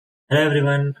Hello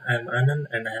everyone, I'm Anand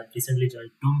and I have recently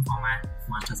joined TUM for my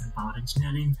Masters in Power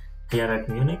Engineering here at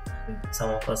Munich. Some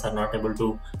of us are not able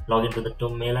to log into the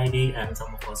TUM mail ID and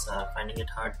some of us are finding it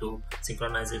hard to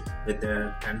synchronize it with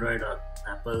their Android or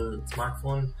Apple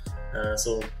smartphone.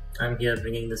 So I'm here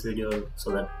bringing this video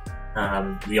so that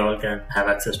we all can have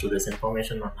access to this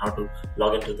information on how to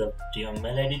log into the TUM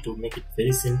mail ID to make it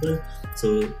very simple.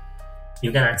 So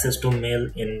you can access TUM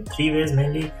mail in three ways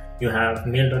mainly. You have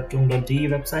mail.tum.de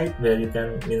website where you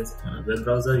can, web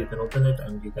browser, you can open it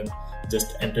and you can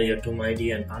just enter your TUM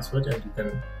ID and password and you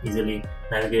can easily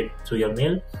navigate through your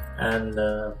mail. And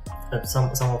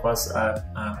some of us are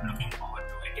looking forward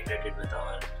to integrate it with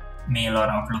our mail or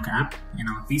Outlook app in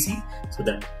our PC. So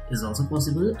that is also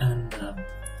possible, and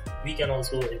we can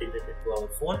also integrate it to our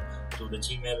phone through the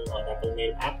Gmail or Apple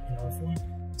Mail app in our phone.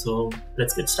 So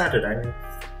let's get started.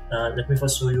 Let me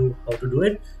first show you how to do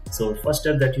it. So first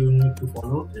step that you need to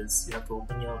follow is you have to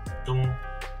open your TUM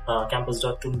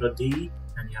campus.tum.de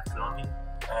and you have to log in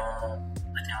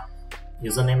with your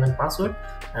username and password,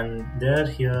 and there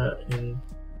here in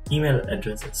email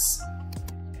addresses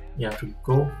you have to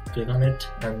go click on it,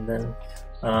 and then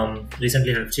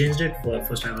recently I've changed it.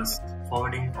 First I was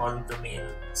forwarding all the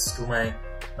mails to my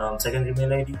secondary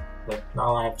mail ID, but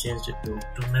now I have changed it to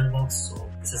mailbox. So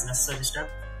this is a necessary step.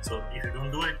 So if you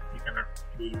don't do it,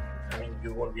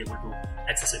 you won't be able to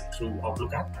access it through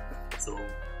Outlook app. So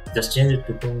just change it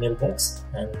to TUM mailbox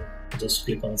and just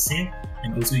click on save.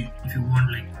 And also if you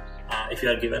want, if you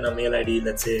are given a mail ID,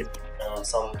 let's say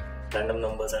some random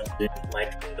numbers are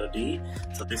my.tum.de.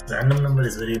 So this random number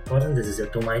is very important. This is your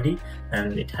TUM ID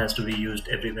and it has to be used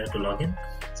everywhere to log in.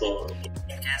 So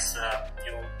in case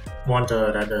you want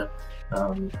a rather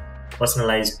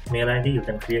personalized mail ID, you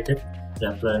can create it. You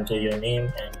have to enter your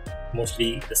name and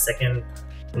mostly the second,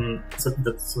 so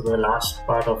the last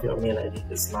part of your mail ID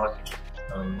is not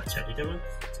much editable.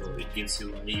 So it gives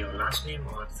you only your last name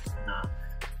or the.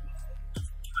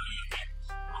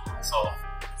 So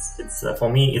it's for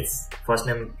me it's first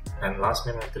name and last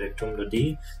name at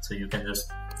tum.de. So you can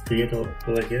just create over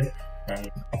here,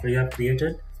 and after you have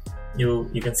created,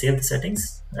 you can save the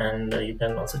settings, and you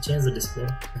can also change the display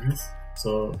address.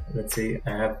 So let's say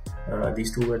I have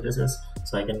these two addresses,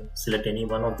 so I can select any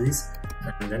one of these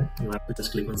and then you have to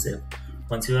just click on save.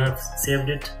 Once you have saved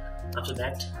it, after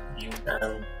that you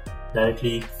can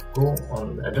directly go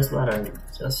on the address bar and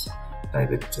just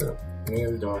type it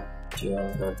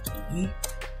mail.tum.de,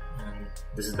 and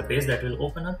this is the page that will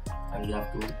open up, and you have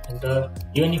to enter.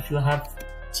 Even if you have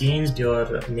changed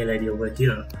your mail ID over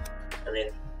here,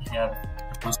 if you have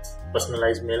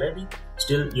personalized mail ID,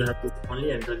 still you have to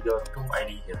only enter your TUM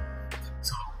ID here.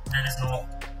 So there is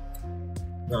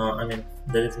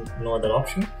there is no other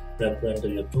option. You have to enter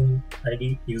your TUM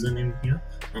ID, username here,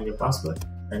 and your password,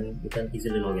 and you can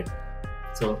easily log in.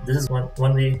 So this is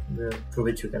one way through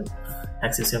which you can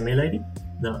access your mail ID.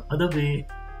 The other way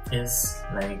is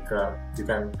you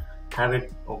can have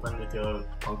it open with your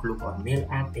Outlook or mail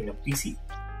app in your PC.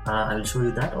 I will show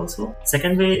you that also.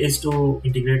 Second way is to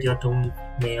integrate your TUM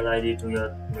mail ID to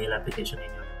your mail application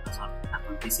in your Windows or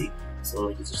Apple PC. So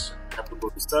you just have to go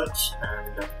to search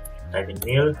and type in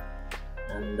mail,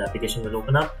 and the application will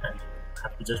open up, and you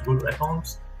have to just go to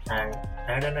accounts and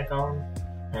add an account.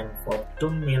 And for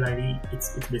TUM mail ID,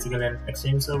 it's basically an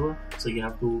Exchange server. So you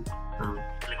have to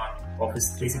click on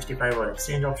Office 365 or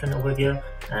Exchange option over here,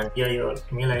 and here your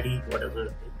mail ID,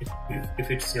 whatever.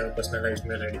 If it's your personalized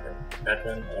mail ID, then that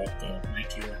one, or the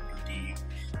MyTUM,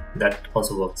 that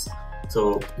also works.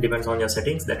 So depends on your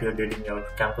settings that you did in your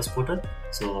campus portal.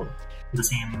 So the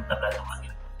same applies over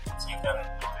here. So you can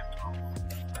log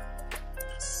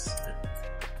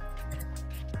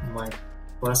into my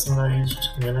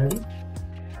personalized mail ID.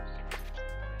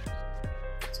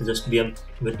 So just be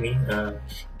with me.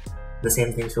 The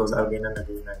same thing shows again and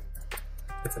again, and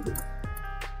it's a bit.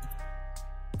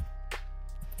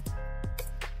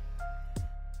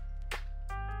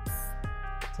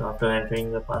 So after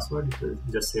entering the password, it will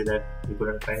just say that you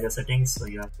couldn't find the settings, so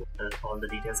you have to enter all the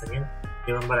details again.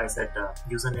 Remember, I said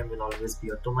username will always be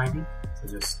your TUM ID, so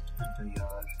just enter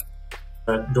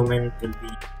your domain will be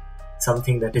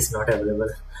something that is not available.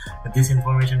 This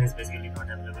information is basically not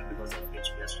available, because of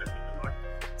which we are struggling a lot.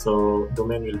 So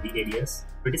domain will be ADS.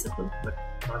 Pretty simple, but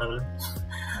not available.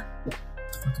 Okay.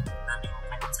 Then you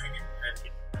click on sign in, and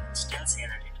it will still say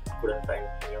that it couldn't find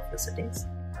any of the settings.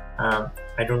 I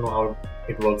don't know how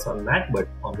it works on Mac, but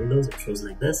on Windows it shows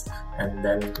like this, and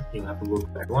then you have to go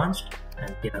to advanced,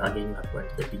 and here again you have to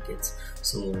enter the details.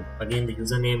 So again the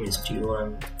username is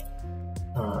TUM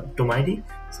ID.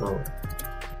 So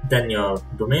then your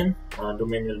domain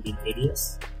will be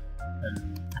ADS,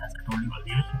 and as I told you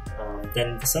earlier,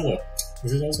 then the server.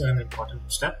 This is also an important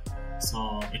step.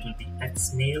 So it will be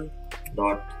xmail.mwn.de.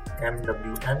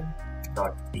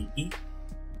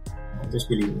 Just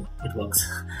believe me, it works.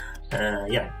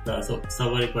 So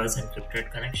server requires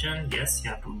encrypted connection. Yes, you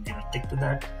have to give a tick to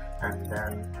that, and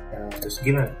then just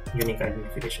give a unique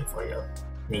identification for your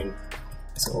mail.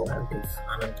 So I'll give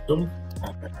Anand TUM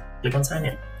and then click on sign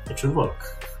in. It should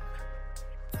work.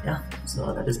 Yeah,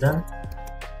 so that is done.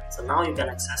 So now you can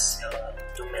access your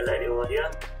TUM mail ID over here.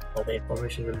 All the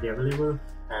information will be available.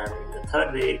 And the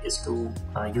third way is to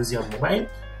use your mobile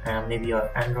and maybe your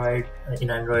Android. In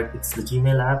Android, it's the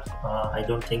Gmail app. I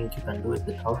don't think you can do it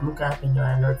with Outlook app in your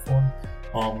Android phone.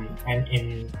 And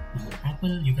in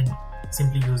Apple, you can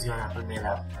simply use your Apple Mail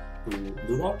app to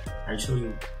do that. I'll show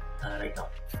you right now.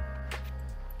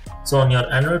 So on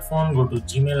your Android phone, go to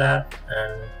Gmail app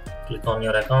and click on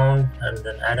your account and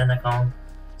then add an account.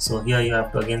 So here you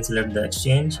have to again select the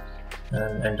exchange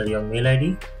and enter your mail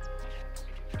ID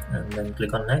and then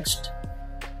click on next.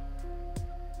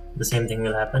 The same thing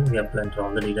will happen. We have to enter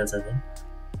all the details again.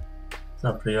 So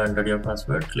after you entered your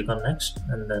password, click on next,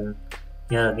 and then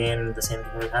here again the same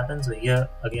thing will happen. So here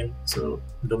again, so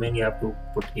domain you have to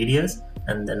put alias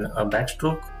and then a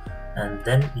backstroke and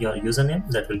then your username,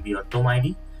 that will be your TUM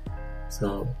ID.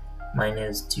 So mine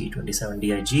is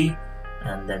G27DIG,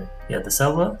 and then here the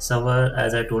server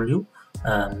as I told you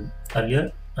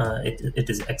earlier, it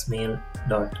is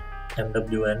xmail.mwn.de,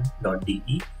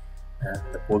 and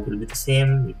the port will be the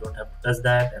same. You don't have to touch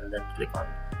that, and then click on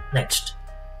next.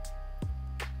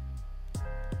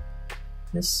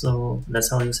 Yes, so that's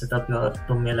how you set up your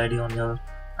TUM mail ID on your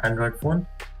Android phone.